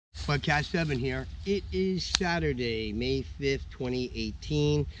Podcast 7 here. It is Saturday, May 5th,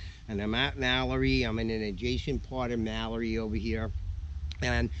 2018, and I'm at Mallory. I'm in an adjacent part of Mallory over here,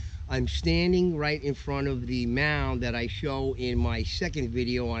 and I'm standing right in front of the mound that I show in my second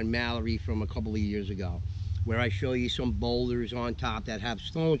video on Mallory from a couple of years ago, where I show you some boulders on top that have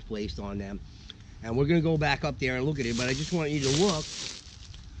stones placed on them. And we're going to go back up there and look at it, but I just want you to look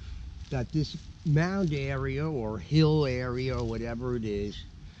that this mound area or hill area or whatever it is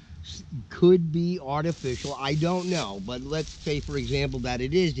could be artificial. I don't know, but let's say for example that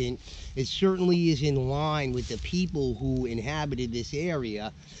it isn't. It certainly is in line with the people who inhabited this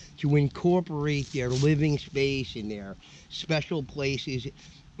area to incorporate their living space and their special places,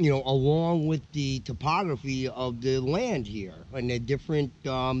 you know, along with the topography of the land here and the different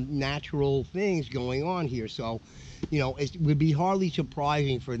natural things going on here. So, you know, it would be hardly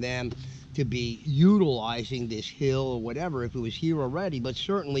surprising for them to be utilizing this hill or whatever if it was here already, but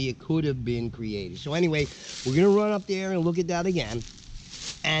certainly it could have been created. So anyway, we're gonna run up there and look at that again,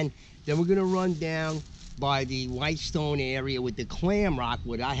 and then we're gonna run down by the white stone area with the clam rock,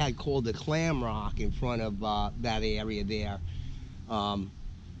 what I had called the clam rock, in front of that area there.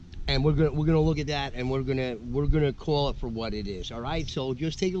 And we're gonna look at that, and we're gonna call it for what it is. All right, so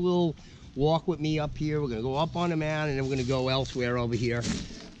just take a little walk with me up here. We're gonna go up on the mound, and then we're gonna go elsewhere over here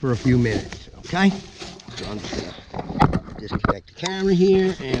for a few minutes. Okay, so I'm just gonna disconnect the camera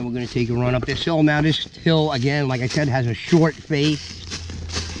here, and we're gonna take a run up this hill. Now this hill, again, like I said, has a short face,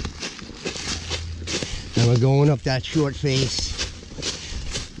 and we're going up that short face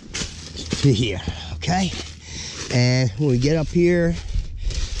to here. Okay, and when we get up here,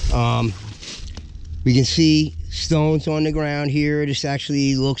 we can see stones on the ground here. This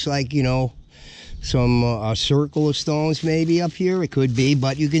actually looks like, you know, some a circle of stones maybe up here. It could be,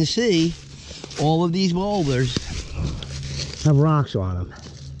 but you can see all of these boulders have rocks on them.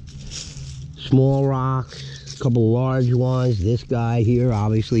 Small rocks, a couple large ones. This guy here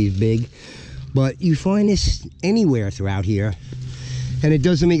obviously is big, but you find this anywhere throughout here, and it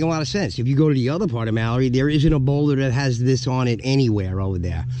doesn't make a lot of sense. If you go to the other part of Mallory, there isn't a boulder that has this on it anywhere over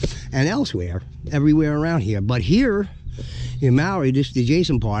there, and elsewhere, everywhere around here. But here in Mallory, this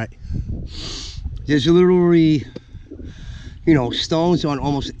adjacent part, there's literally, you know, stones on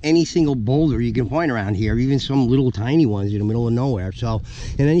almost any single boulder you can find around here, even some little tiny ones in the middle of nowhere. So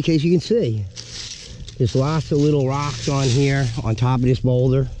in any case, you can see there's lots of little rocks on here on top of this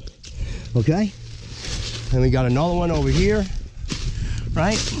boulder. Okay, and we got another one over here,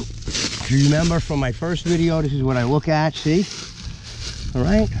 right? If you remember from my first video, this is what I look at. See? All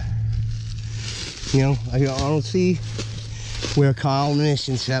right, you know, I don't see where colonists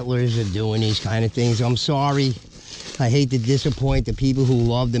and settlers are doing these kind of things. I'm sorry, I hate to disappoint the people who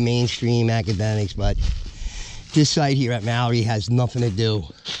love the mainstream academics, but this site here at Mallory has nothing to do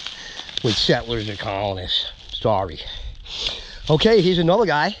with settlers or colonists. Sorry. Okay, here's another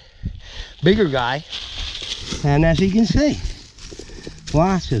guy, bigger guy, and as you can see,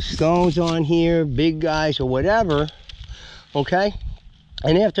 lots of stones on here, big guys or whatever. Okay,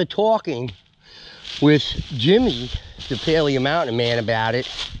 and after talking with Jimmy, the Paleo Mountain Man, about it,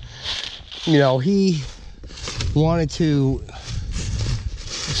 you know, he wanted to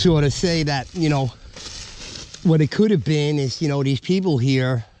sort of say that, you know, what it could have been is, you know, these people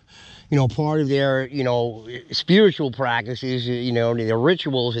here, you know, part of their, you know, spiritual practices, you know, their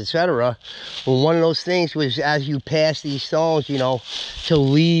rituals, etc. Well, one of those things was, as you pass these stones, you know, to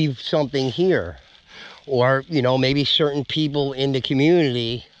leave something here, or, you know, maybe certain people in the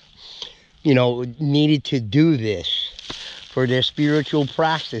community, you know, needed to do this for their spiritual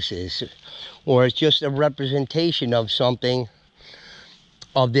practices, or it's just a representation of something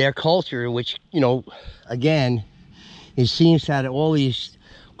of their culture, which, you know, again, it seems that all these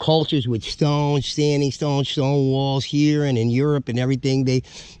cultures with stones, standing stones, stone walls here and in Europe and everything,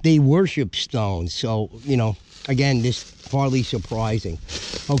 they worship stones. So, you know, again, this hardly surprising.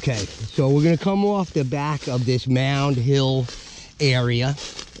 Okay, so we're gonna come off the back of this mound hill area,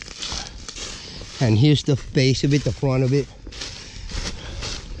 and here's the face of it, the front of it,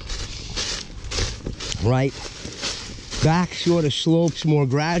 right? Back sort of slopes more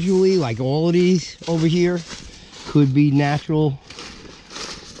gradually, like all of these over here could be natural.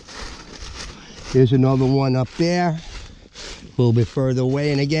 There's another one up there, a little bit further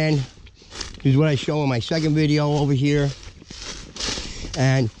away, and again, here's what I show in my second video over here.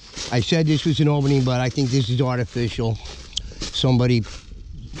 And I said this was an opening, but I think this is artificial. Somebody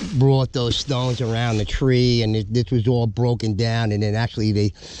brought those stones around the tree, and this was all broken down, and then actually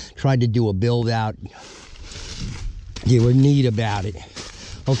they tried to do a build out. They were neat about it.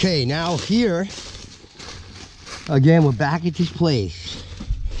 Okay, now here again, we're back at this place,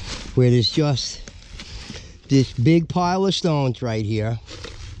 where there's just this big pile of stones right here.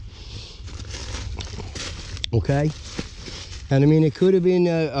 Okay? And I mean, it could have been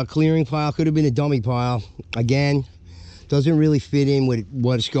a clearing pile, could have been a dummy pile. Again, doesn't really fit in with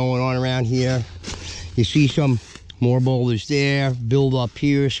what's going on around here. You see some more boulders there, build up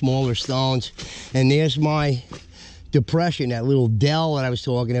here, smaller stones. And there's my depression, that little dell that I was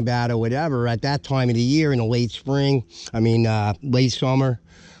talking about or whatever. At that time of the year in the late spring, late summer,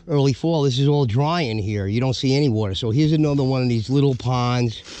 early fall, this is all dry in here. You don't see any water. So here's another one of these little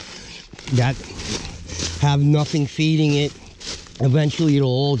ponds that have nothing feeding it. Eventually it'll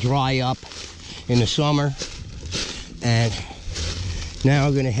all dry up in the summer. And now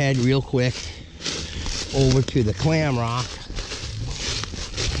I'm gonna head real quick over to the clam rock.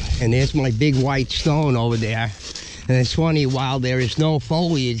 And there's my big white stone over there. And it's funny, while there is no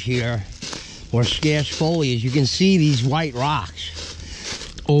foliage here, or scarce foliage, you can see these white rocks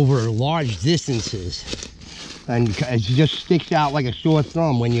over large distances. And it just sticks out like a sore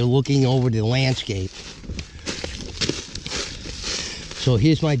thumb when you're looking over the landscape. So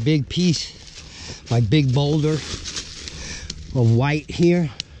here's my big piece, my big boulder of white here.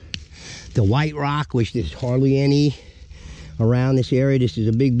 The white rock, which there's hardly any around this area. This is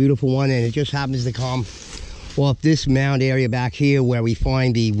a big, beautiful one, and it just happens to come off this mound area back here where we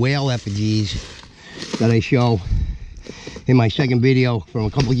find the whale effigies that I show in my second video from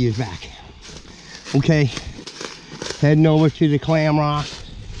a couple years back. Okay, heading over to the clam rock.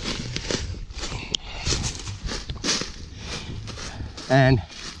 And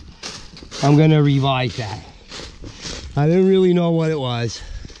I'm gonna revise that. I didn't really know what it was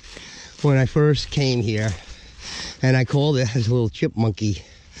when I first came here, and I called it as a little chipmunky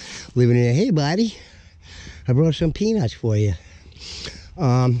living in there. Hey buddy, I brought some peanuts for you.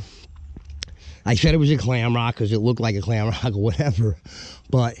 I said it was a clam rock because it looked like a clam rock or whatever,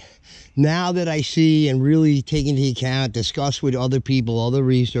 but now that I see and really take into account, discuss with other people, other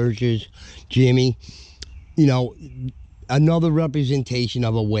researchers, Jimmy, you know, another representation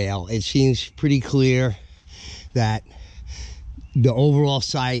of a whale. It seems pretty clear that the overall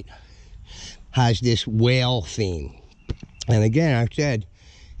site has this whale theme. And again, I said,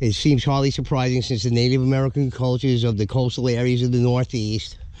 it seems hardly surprising since the Native American cultures of the coastal areas of the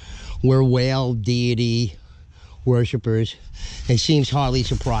Northeast were whale deity worshippers. It seems hardly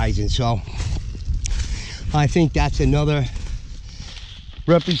surprising. So I think that's another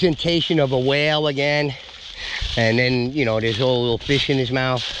representation of a whale again. And then, you know, there's all little fish in his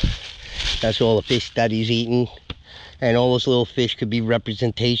mouth. That's all the fish that he's eating. And all those little fish could be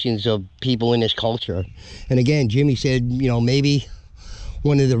representations of people in this culture. And again, Jimmy said, you know, maybe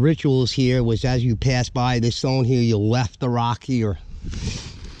one of the rituals here was as you pass by this stone here, you left the rock here,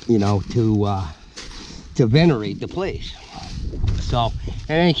 you know, to venerate the place. So,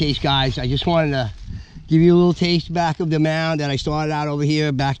 in any case, guys, I just wanted to give you a little taste back of the mound that I started out over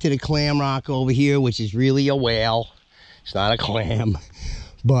here, back to the clam rock over here, which is really a whale. It's not a clam.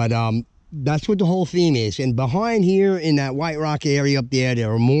 But that's what the whole theme is. And behind here in that white rock area up there,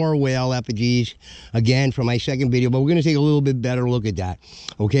 there are more whale effigies, again, from my second video. But we're going to take a little bit better look at that.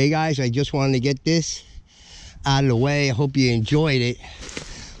 Okay, guys, I just wanted to get this out of the way. I hope you enjoyed it.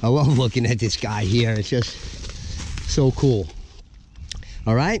 I love looking at this guy here. It's just so cool.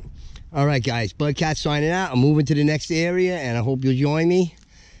 All right? All right, guys, Budcat signing out. I'm moving to the next area, and I hope you'll join me.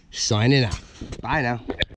 Signing out. Bye now.